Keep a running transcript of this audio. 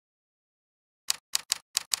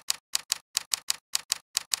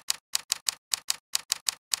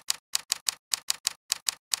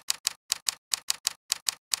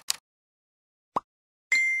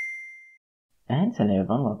And hello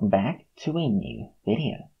everyone, welcome back to a new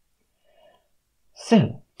video.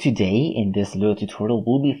 So, today in this little tutorial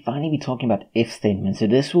we'll finally be talking about if statements. So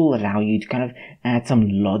this will allow you to kind of add some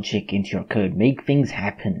logic into your code, make things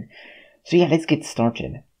happen. So yeah, let's get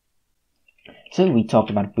started. So we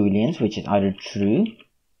talked about booleans, which is either true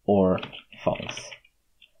or false.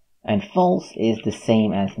 And false is the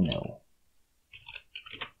same as nil.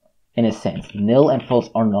 In a sense, nil and false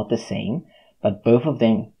are not the same, but both of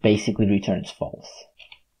them basically returns false.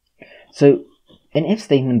 So an if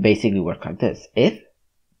statement basically works like this. If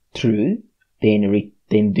true,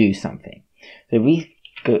 then do something. So if we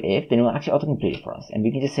go if, then it will actually autocomplete it for us. And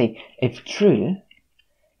we can just say if true,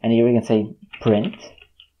 and here we can say print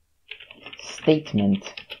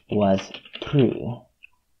statement was true.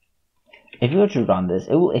 If we were to run this,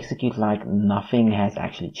 it will execute like nothing has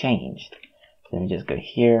actually changed. So let me just go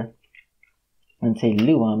here and say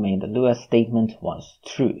Lua made the Lua statement was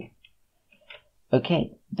true.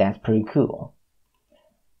 Okay, that's pretty cool.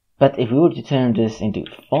 But if we were to turn this into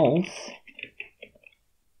false,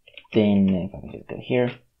 then if I can just go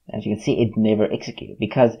here, as you can see, it never executed,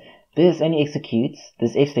 because this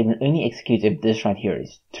if statement only executes if this right here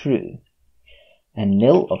is true. And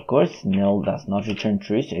nil, of course, nil does not return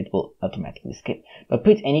true, so it will automatically skip. But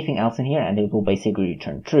put anything else in here and it will basically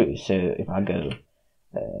return true. So if I go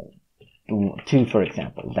 2, for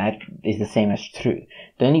example, that is the same as true.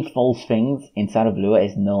 The only false things inside of Lua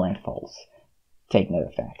is null and false. Take note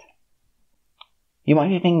of that. You might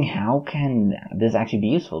be thinking, how can this actually be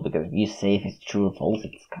useful? Because if you say if it's true or false,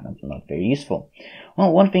 it's kind of not very useful.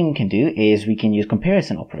 Well, one thing we can do is we can use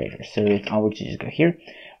comparison operators. So if I were to just go here,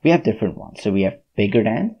 we have different ones. So we have bigger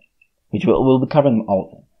than, which we'll be covering all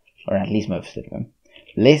of them, or at least most of them.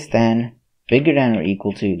 Less than, bigger than or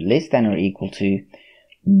equal to, less than or equal to,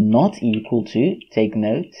 not equal to, take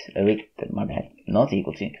note, oh wait, my bad, not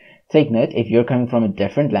equal to. Take note, if you're coming from a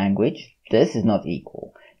different language, this is not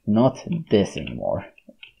equal, not this anymore.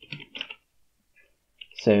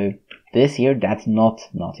 So this here, that's not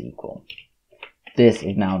equal. This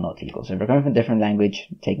is now not equal. So if you're coming from a different language,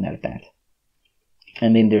 take note of that.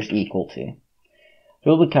 And then there's equal to.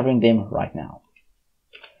 So we'll be covering them right now.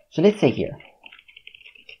 So let's say here,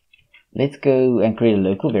 let's go and create a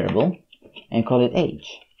local variable and call it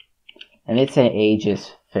age. And let's say age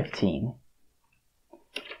is 15.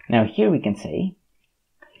 Now here we can say,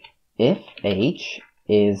 if age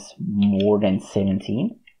is more than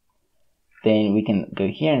 17, then we can go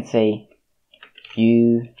here and say,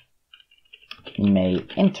 you may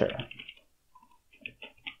enter.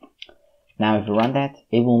 Now if we run that,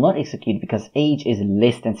 it will not execute because age is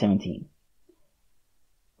less than 17.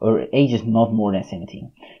 Or age is not more than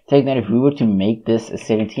 17. Take that if we were to make this a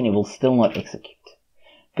 17, it will still not execute.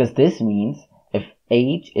 Because this means if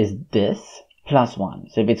age is this plus 1.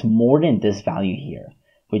 So if it's more than this value here,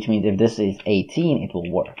 which means if this is 18, it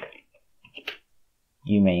will work.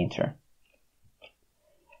 You may enter.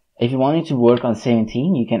 If you wanted to work on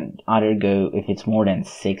 17, you can either go if it's more than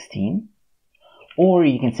 16, or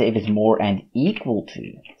you can say if it's more and equal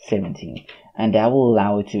to 17, and that will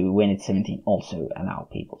allow it to, when it's 17, also allow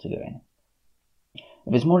people to go in.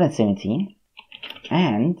 If it's more than 17,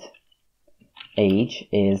 and age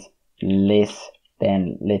is less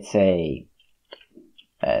than, let's say,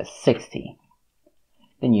 60,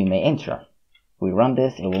 then you may enter. We run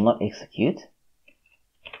this, it will not execute.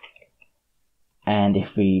 And if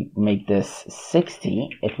we make this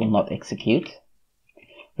 60, it will not execute.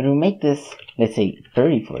 But we make this, let's say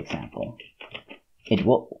 30 for example, it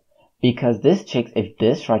will, because this checks if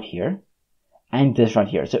this right here and this right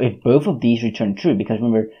here. So if both of these return true, because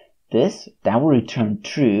remember this, that will return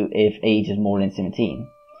true if age is more than 17.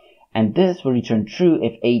 And this will return true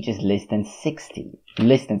if age is less than 60.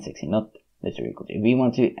 Less than 60, not less or equal to. If we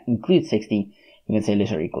want to include 60, we can say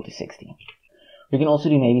less or equal to 60. We can also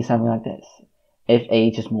do maybe something like this. If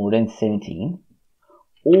age is more than 17,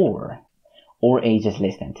 or age is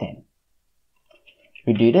less than 10. If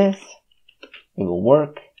we do this, it will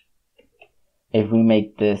work. If we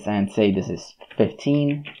make this and say this is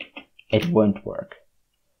 15, it won't work.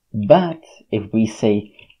 But if we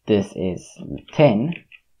say this is 10,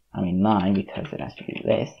 I mean 9 because it has to be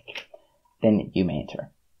less, then you may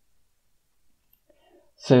enter.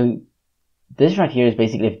 So this right here is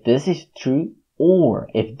basically if this is true or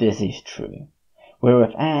if this is true. Where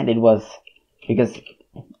with and it was, because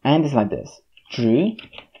and is like this, true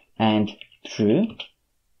and true,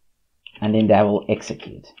 and then that will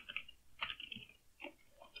execute.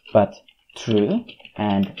 But true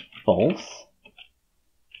and false,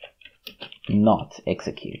 not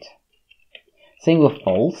execute. Same with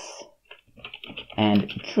false and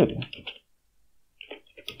true.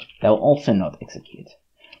 that will also not execute.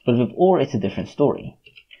 But with OR, it's a different story.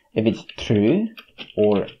 If it's true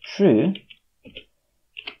or true,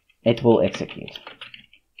 it will execute.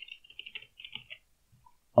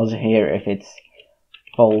 Also here, if it's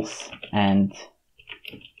false and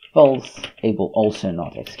false, it will also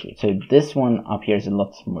not execute. So this one up here is a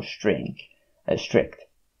lot more strict.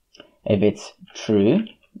 If it's true,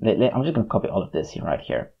 I'm just going to copy all of this here right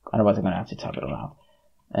here. Otherwise, I'm going to have to type it all out.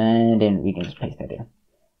 And then we can just paste that there.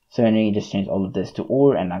 So then you just change all of this to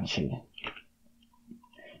OR, and that should.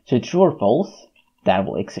 So true or false, that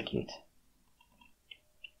will execute.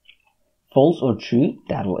 False or true,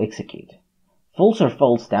 that will execute. False or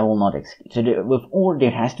false, that will not execute. So with OR,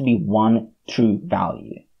 there has to be one true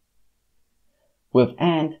value. With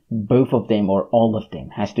AND, both of them or all of them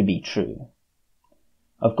has to be true.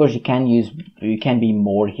 Of course, you can be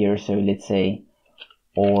more here. So let's say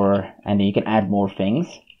OR, and then you can add more things.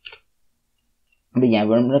 But yeah,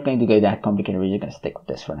 we're not going to go that complicated. We're just going to stick with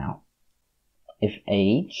this for now. If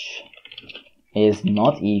age is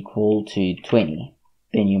not equal to 20,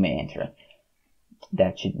 then you may enter.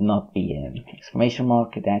 That should not be an exclamation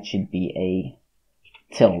mark. That should be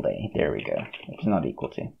a tilde. There we go. It's not equal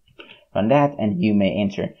to. Run that, and you may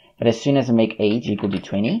enter. But as soon as I make age equal to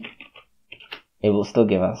 20, it will still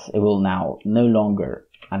give us. It will now no longer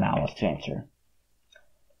allow us to enter.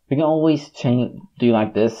 We can always do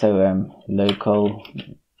like this. So local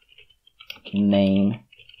name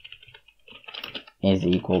is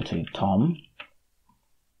equal to Tom.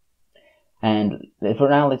 And for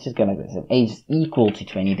now, let's just go like this. If age is equal to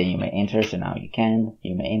 20, then you may enter. So now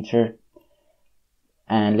you may enter.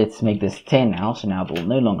 And let's make this 10 now. So now it will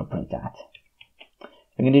no longer print that.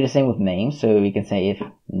 We can do the same with name. So we can say if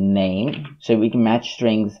name, so we can match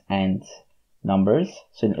strings and numbers.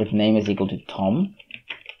 So if name is equal to Tom,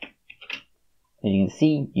 as you can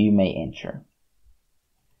see, you may enter.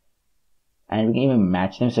 And we can even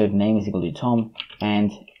match them. So if name is equal to Tom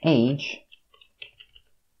and age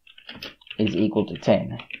is equal to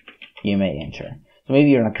 10, you may enter. So maybe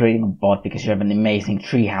you're not creating a bot because you have an amazing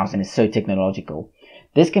treehouse and it's so technological.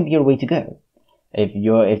 This can be your way to go.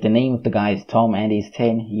 If the name of the guy is Tom and he's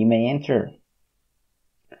 10, you may enter.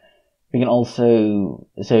 We can also,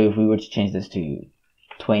 so if we were to change this to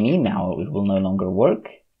 20, now it will no longer work.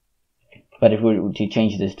 But if we were to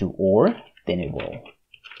change this to OR, then it will.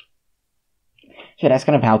 So that's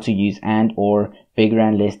kind of how to use AND, OR, bigger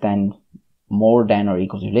and less than, more than or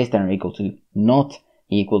equal to, less than or equal to, not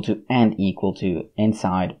equal to, and equal to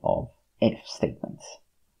inside of if statements.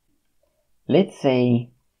 Let's say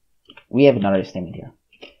we have another statement here.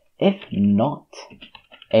 If not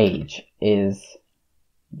age is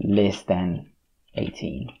less than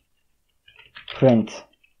 18, print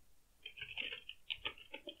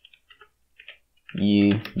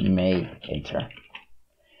you may enter.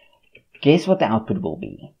 Guess what the output will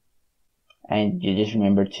be? And you just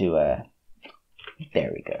remember to,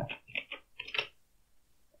 there we go.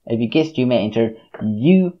 If you guessed you may enter,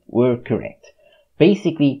 you were correct.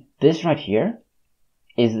 Basically, this right here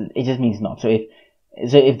it just means not. So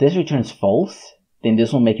if this returns false, then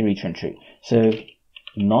this will make it return true. So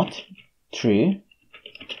not true,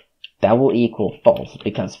 that will equal false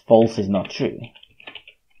because false is not true.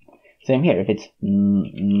 Same here, if it's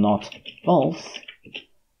not false,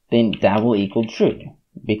 then that will equal true.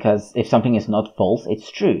 Because if something is not false,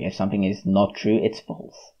 it's true. If something is not true, it's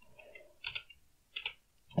false.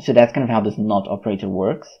 So that's kind of how this not operator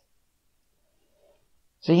works.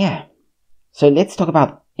 So yeah. So let's talk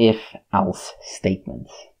about if-else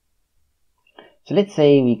statements. So let's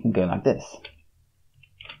say we can go like this.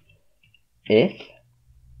 If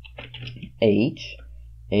age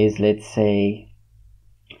is, let's say,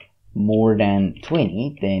 more than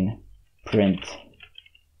 20, then print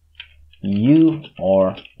you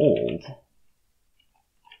are old.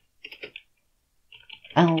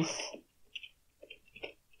 Else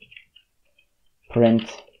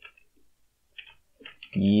print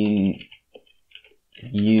you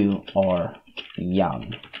are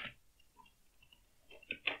young.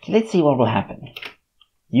 So let's see what will happen.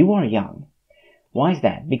 You are young. Why is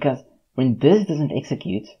that? Because when this doesn't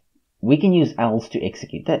execute, we can use else to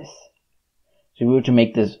execute this. So if we were to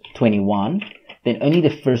make this 21, then only the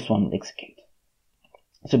first one will execute.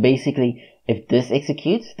 So basically, if this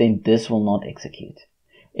executes, then this will not execute.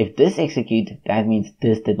 If this executes, that means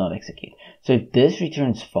this did not execute. So if this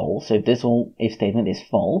returns false, so if this if statement is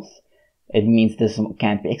false, it means this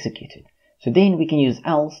can't be executed. So then we can use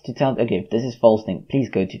else to tell, okay, if this is false, then please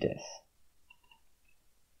go to this.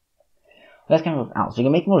 That's kind of else. You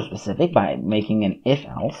can make it more specific by making an if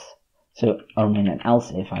else. So, or an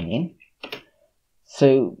else if, I mean.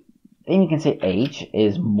 So Then you can say age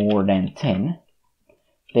is more than 10.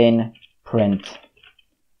 Then print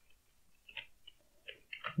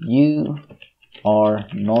you are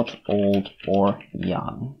not old or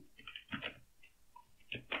young.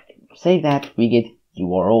 Say that, we get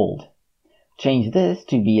you are old. Change this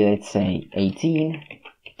to be, let's say, 18.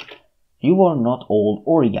 You are not old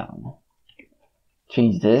or young.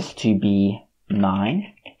 Change this to be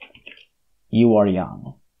 9. You are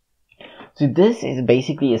young. So this is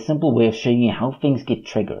basically a simple way of showing you how things get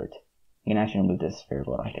triggered. You can actually remove this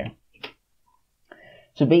variable right there.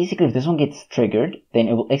 So basically, if this one gets triggered, then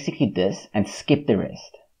it will execute this and skip the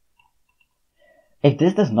rest. If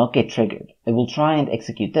this does not get triggered, it will try and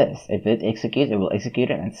execute this. If it executes, it will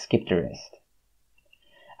execute it and skip the rest.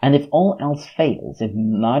 And if all else fails, if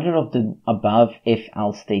neither of the above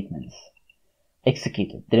if-else statements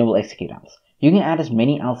executed, then it will execute else. You can add as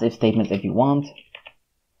many else-if statements if you want.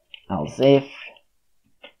 Else if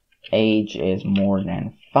age is more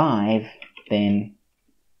than 5, then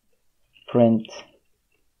print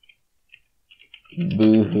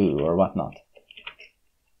boohoo or whatnot.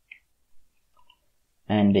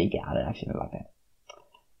 And yeah, I don't actually like that.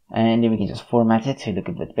 And then we can just format it to look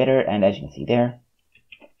a bit better. And as you can see there,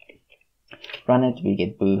 run it, we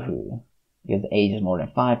get boohoo. Because the age is more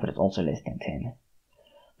than 5, but it's also less than 10.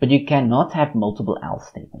 But you cannot have multiple else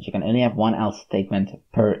statements. You can only have one else statement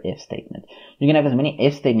per if statement. You can have as many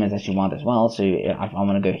if statements as you want as well. So if I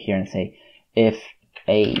want to go here and say if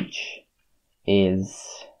age is,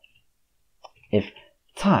 if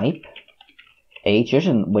type age, here's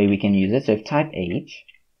a way we can use it. So if type age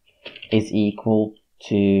is equal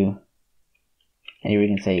to, and here we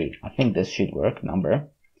can say, I think this should work, number,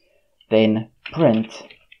 then print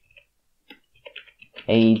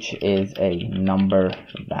age is a number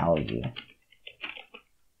value.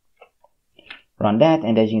 Run that,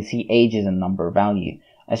 and as you can see, age is a number value.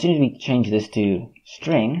 As soon as we change this to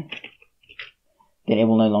string, then it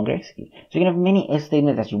will no longer execute. So you can have many if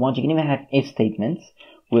statements as you want. You can even have if statements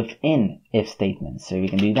within if statements. So we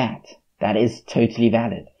can do that. That is totally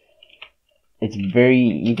valid. It's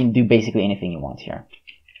you can do basically anything you want here.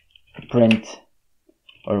 Print,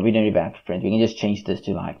 or we don't even have to print. We can just change this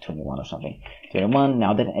to like 21 or something. 21,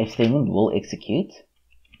 now that if statement will execute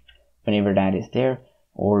whenever that is there.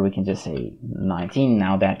 Or we can just say 19,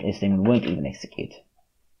 now that if statement won't even execute.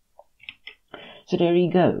 So there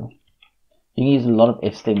you go. You can use a lot of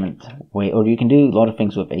if statement way, or you can do a lot of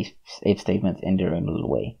things with if statements in their own little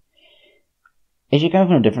way. If you're coming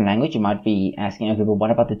from a different language, you might be asking, okay, but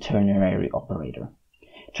what about the ternary operator?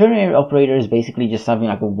 Ternary operator is basically just something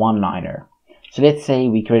like a one-liner. So let's say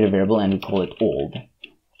we create a variable and we call it old.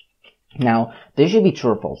 Now, there should be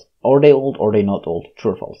true or false. Are they old or are they not old?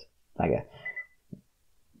 True or false. Okay.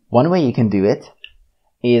 One way you can do it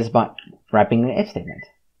is by wrapping an if statement.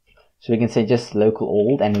 So we can say just local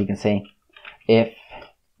old, and we can say if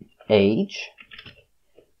age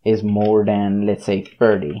is more than, let's say,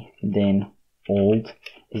 30, then old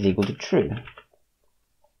is equal to true.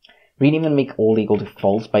 We can even make old equal to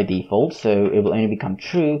false by default, so it will only become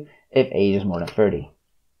true if age is more than 30.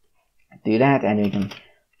 Do that, and we can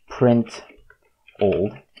print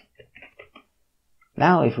old.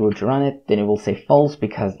 Now if we were to run it, then it will say false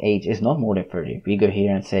because age is not more than 30. If we go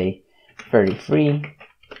here and say 33,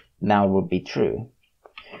 now it will be true.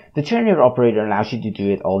 The ternary operator allows you to do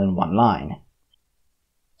it all in one line.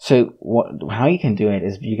 So how you can do it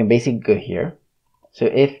is you can basically go here. So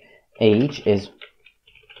if age is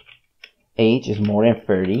more than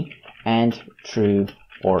 30 and true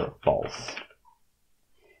or false.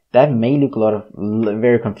 That may look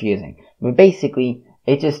very confusing, but basically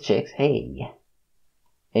it just checks, hey,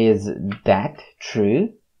 is that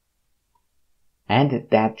true and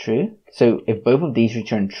that true? So if both of these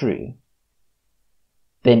return true,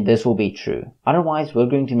 then this will be true. Otherwise, we're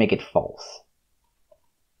going to make it false.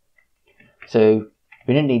 So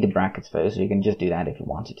we don't need the brackets first, so you can just do that if you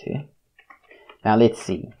wanted to. Now let's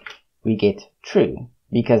see. We get true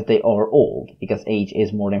because they are old, because age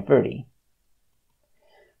is more than 30.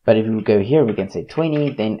 But if we go here, we can say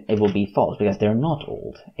 20, then it will be false because they're not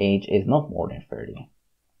old. Age is not more than 30.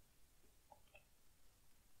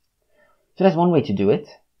 So that's one way to do it.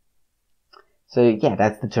 So yeah,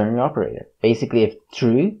 that's the ternary operator. Basically, if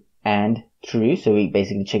true and true, so we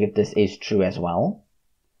basically check if this is true as well.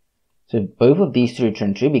 So both of these two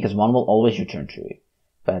return true because one will always return true,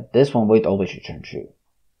 but this one won't always return true.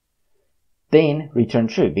 Then return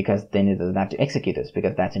true because then it doesn't have to execute this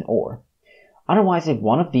because that's an OR. Otherwise, if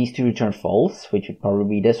one of these two return false, which would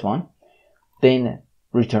probably be this one, then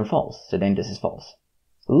return false. So then this is false.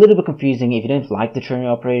 A little bit confusing. If you don't like the ternary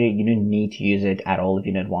operator, you don't need to use it at all if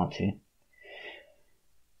you don't want to.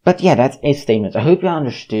 But yeah, that's if statements. I hope you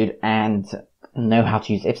understood and know how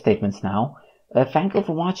to use if statements now. Thank you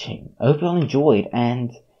for watching. I hope you all enjoyed,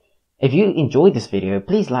 and if you enjoyed this video,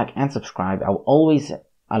 please like and subscribe.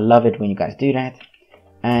 I love it when you guys do that.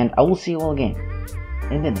 And I will see you all again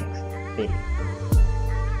in the next video.